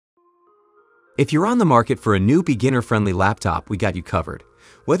If you're on the market for a new beginner-friendly laptop, we got you covered.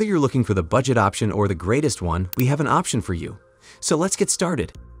 Whether you're looking for the budget option or the greatest one, we have an option for you. So let's get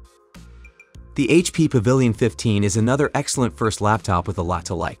started. The HP Pavilion 15 is another excellent first laptop with a lot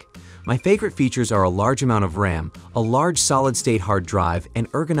to like. My favorite features are a large amount of RAM, a large solid-state hard drive,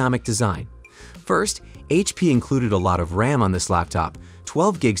 and ergonomic design. First, HP included a lot of RAM on this laptop,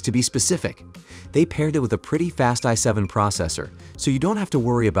 12 gigs to be specific. They paired it with a pretty fast i7 processor, so you don't have to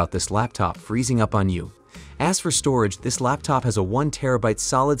worry about this laptop freezing up on you. As for storage, this laptop has a 1TB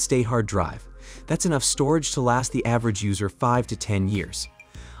solid-state hard drive. That's enough storage to last the average user 5 to 10 years.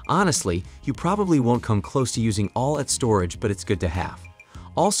 Honestly, you probably won't come close to using all its storage, but it's good to have.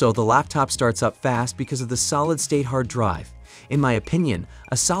 Also, the laptop starts up fast because of the solid-state hard drive. In my opinion,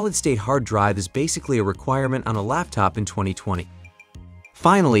 a solid-state hard drive is basically a requirement on a laptop in 2020.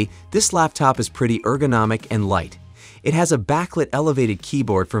 Finally, this laptop is pretty ergonomic and light. It has a backlit elevated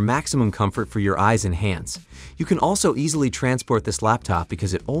keyboard for maximum comfort for your eyes and hands. You can also easily transport this laptop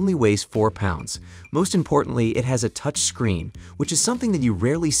because it only weighs 4 pounds. Most importantly, it has a touch screen, which is something that you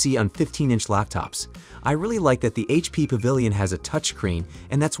rarely see on 15-inch laptops. I really like that the HP Pavilion has a touchscreen,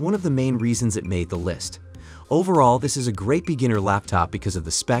 and that's one of the main reasons it made the list. Overall, this is a great beginner laptop because of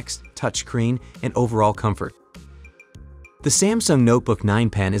the specs, touchscreen, and overall comfort. The Samsung Notebook 9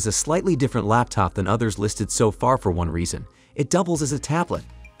 Pen is a slightly different laptop than others listed so far for one reason. It doubles as a tablet.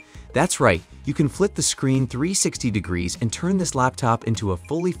 That's right, you can flip the screen 360 degrees and turn this laptop into a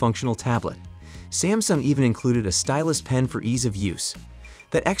fully functional tablet. Samsung even included a stylus pen for ease of use.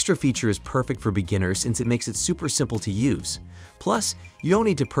 That extra feature is perfect for beginners since it makes it super simple to use. Plus, you don't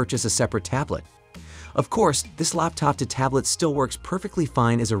need to purchase a separate tablet. Of course, this laptop to tablet still works perfectly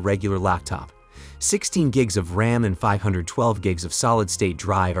fine as a regular laptop. 16 gigs of RAM and 512 gigs of solid-state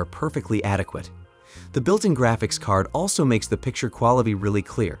drive are perfectly adequate. The built-in graphics card also makes the picture quality really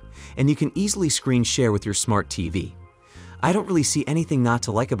clear, and you can easily screen share with your smart TV. I don't really see anything not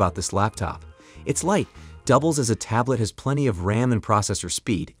to like about this laptop. It's light, doubles as a tablet, has plenty of RAM and processor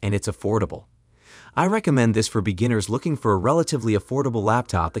speed, and it's affordable. I recommend this for beginners looking for a relatively affordable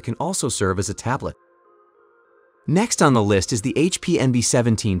laptop that can also serve as a tablet. Next on the list is the HP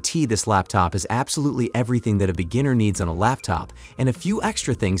NB17T. This laptop is absolutely everything that a beginner needs on a laptop, and a few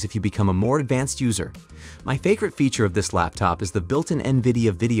extra things if you become a more advanced user. My favorite feature of this laptop is the built-in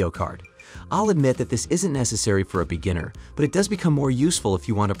NVIDIA video card. I'll admit that this isn't necessary for a beginner, but it does become more useful if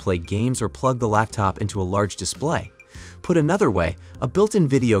you want to play games or plug the laptop into a large display. Put another way, a built-in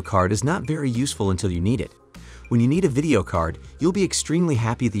video card is not very useful until you need it. When you need a video card, you'll be extremely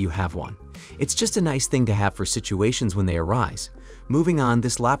happy that you have one. It's just a nice thing to have for situations when they arise. Moving on,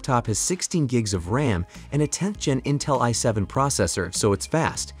 this laptop has 16 gigs of RAM and a 10th gen Intel i7 processor, so it's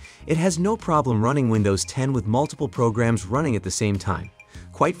fast. It has no problem running Windows 10 with multiple programs running at the same time.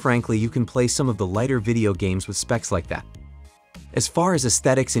 Quite frankly, you can play some of the lighter video games with specs like that. As far as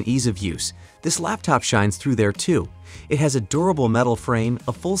aesthetics and ease of use, this laptop shines through there too. It has a durable metal frame,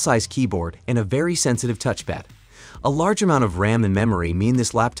 a full-size keyboard, and a very sensitive touchpad. A large amount of RAM and memory mean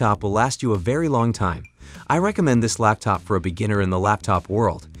this laptop will last you a very long time. I recommend this laptop for a beginner in the laptop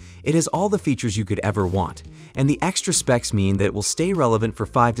world. It has all the features you could ever want, and the extra specs mean that it will stay relevant for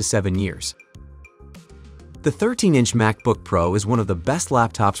 5 to 7 years. The 13-inch MacBook Pro is one of the best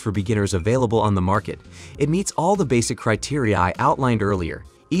laptops for beginners available on the market. It meets all the basic criteria I outlined earlier: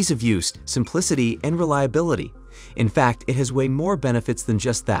 ease of use, simplicity, and reliability. In fact, it has way more benefits than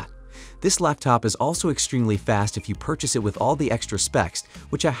just that. This laptop is also extremely fast if you purchase it with all the extra specs,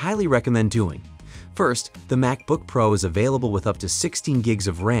 which I highly recommend doing. First, the MacBook Pro is available with up to 16 gigs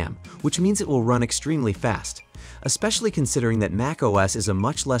of RAM, which means it will run extremely fast, especially considering that macOS is a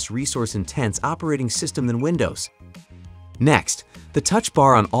much less resource-intense operating system than Windows. Next, the touch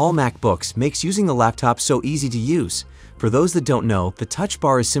bar on all MacBooks makes using the laptop so easy to use. For those that don't know, the touch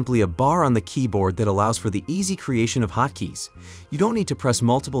bar is simply a bar on the keyboard that allows for the easy creation of hotkeys. You don't need to press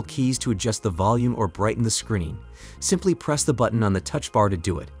multiple keys to adjust the volume or brighten the screen. Simply press the button on the touch bar to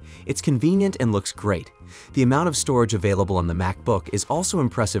do it. It's convenient and looks great. The amount of storage available on the MacBook is also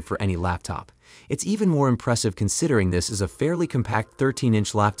impressive for any laptop. It's even more impressive considering this is a fairly compact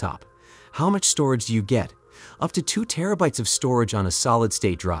 13-inch laptop. How much storage do you get? Up to 2 terabytes of storage on a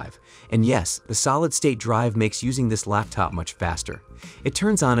solid-state drive. And yes, the solid-state drive makes using this laptop much faster. It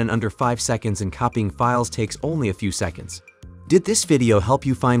turns on in under 5 seconds and copying files takes only a few seconds. Did this video help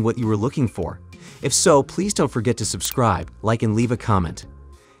you find what you were looking for? If so, please don't forget to subscribe, like, and leave a comment.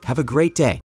 Have a great day.